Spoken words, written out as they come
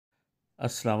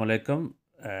Assalamu alaikum.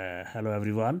 Hello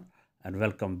everyone, and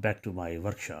welcome back to my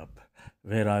workshop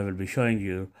where I will be showing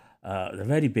you the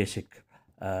very basic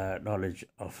knowledge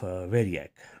of Variac.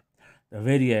 The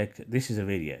Variac, this is a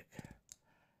Variac.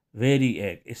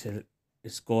 Variac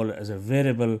is called as a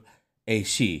variable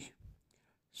AC.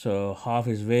 So half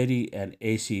is vari and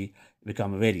AC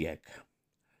become Variac.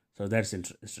 So that's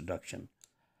introduction.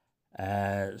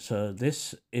 So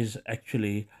this is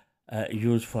actually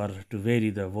used for to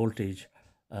vary the voltage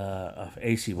of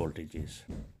AC voltages.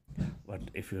 But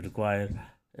if you require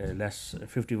less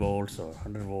 50 volts or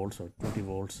 100 volts or 20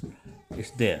 volts,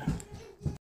 it's there.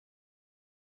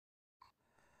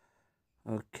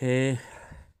 Okay,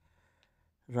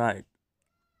 right.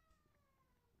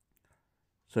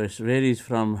 So it varies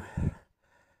from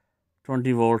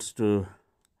 20 volts to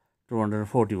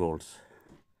 240 volts.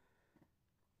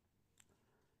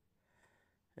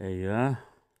 There you are.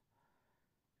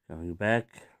 Coming back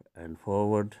and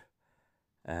forward.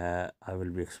 I will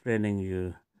be explaining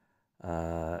you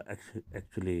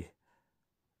actually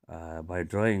by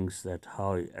drawings that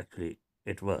how actually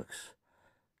it works.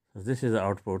 So this is the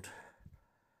output.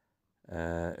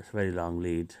 It's a very long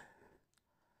lead,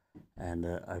 and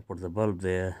I put the bulb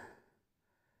there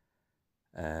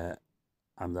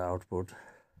on the output,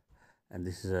 and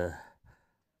this is a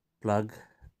plug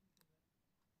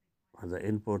for the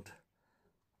input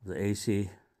of the AC,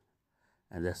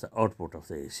 and that's the output of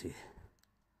the AC.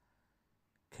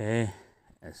 Okay,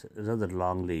 it's a rather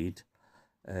long lead.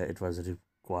 It was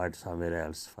required somewhere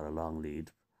else for a long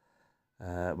lead,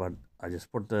 but I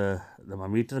just put my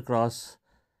meter across,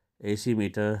 AC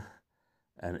meter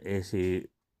and AC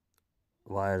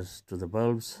wires to the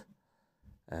bulbs,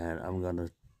 and I'm going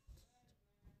to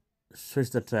switch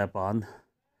the trap on,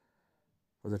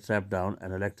 put the trap down,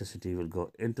 and electricity will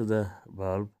go into the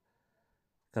bulb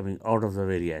coming out of the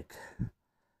Variac.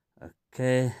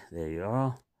 Okay, there you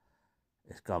are.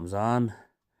 It comes on.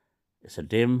 It's a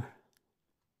dim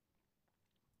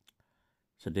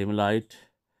light.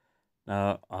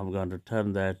 Now I'm going to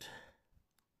turn that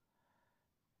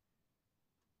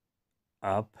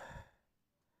up.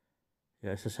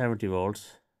 Yeah, it's a 70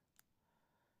 volts,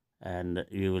 and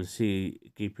you will see,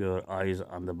 keep your eyes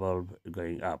on the bulb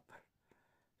going up.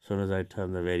 As soon as I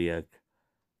turn the Variac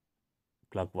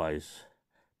clockwise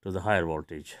to the higher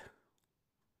voltage.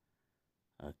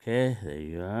 Okay, there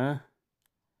you are.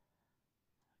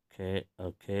 Okay,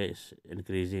 it's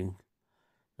increasing.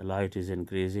 The light is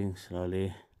increasing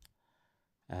slowly,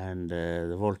 and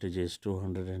the voltage is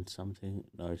 200 and something.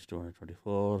 Now it's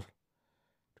 224,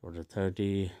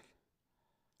 230,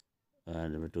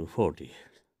 and 240.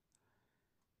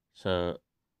 So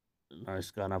now it's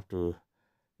gone up to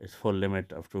its full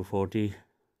limit of 240.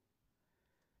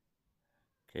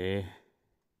 Okay,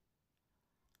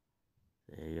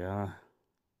 there you are.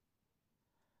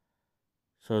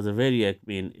 So the Variac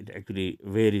mean it actually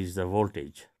varies the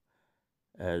voltage,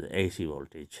 the AC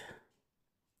voltage.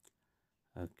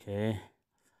 Okay,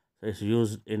 so it's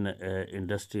used in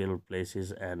industrial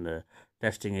places and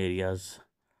testing areas,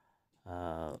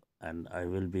 and I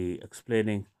will be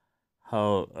explaining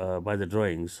how by the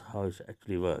drawings how it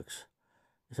actually works.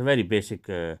 It's a very basic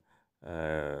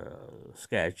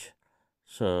sketch,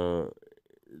 so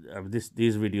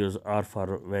these videos are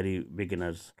for very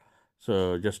beginners,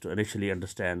 so just to initially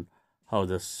understand how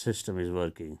the system is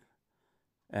working,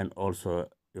 and also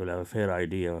you'll have a fair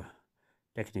idea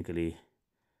technically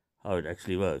how it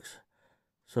actually works.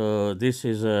 So this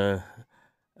is a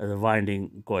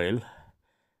winding coil,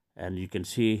 and you can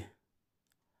see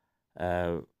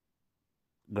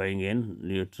going in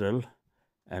neutral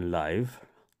and live,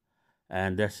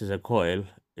 and this is a coil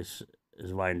is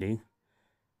winding.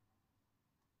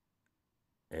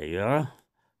 There you are,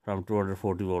 from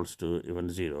 240 volts to even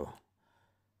 0.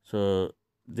 So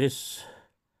this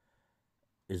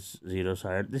is 0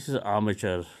 side. This is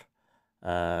armature.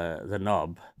 The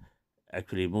knob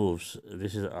actually moves.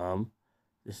 This is arm.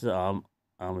 This is arm.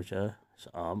 Armature. It's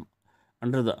arm.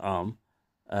 Under the arm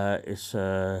is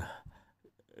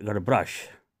got a brush,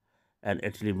 and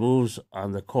actually moves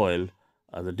on the coil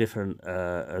the different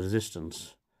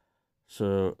resistance.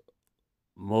 So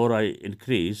more I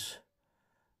increase,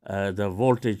 the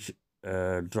voltage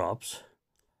drops,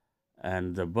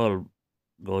 and the bulb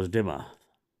goes dimmer.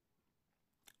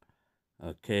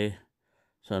 Okay,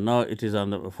 so now it is on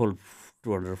the full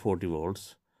 240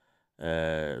 volts,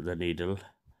 the needle,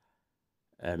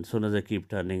 and soon as I keep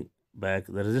turning back,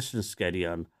 the resistance carry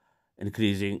on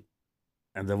increasing,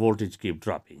 and the voltage keep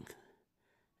dropping.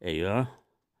 There you are.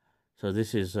 So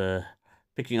this is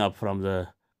picking up from the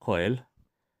coil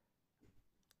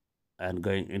and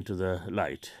going into the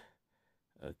light.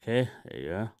 Okay, there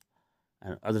you are.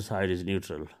 And other side is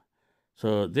neutral.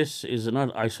 So this is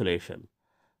not isolation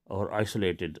or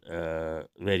isolated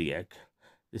variac.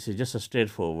 This is just a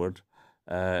straightforward.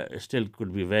 It still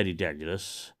could be very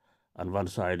dangerous. On one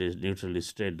side is neutral is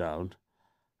straight down,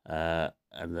 and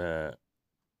the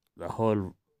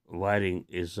whole wiring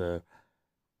is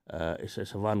it's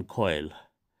a one coil,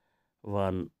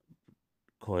 and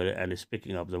it's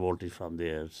picking up the voltage from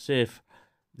there. Say if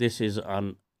this is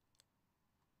on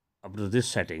up to this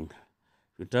setting,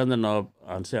 you turn the knob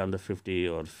on say on the 50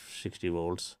 or 60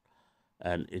 volts,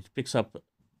 and it picks up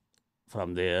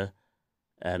from there,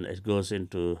 and it goes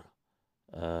into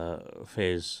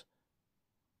phase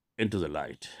into the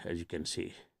light, as you can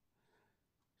see.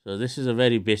 So this is a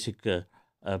very basic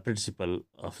principle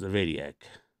of the Variac,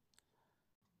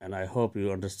 and I hope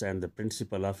you understand the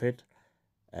principle of it.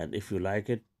 And if you like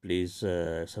it, please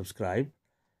subscribe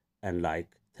and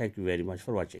like. Thank you very much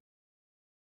for watching.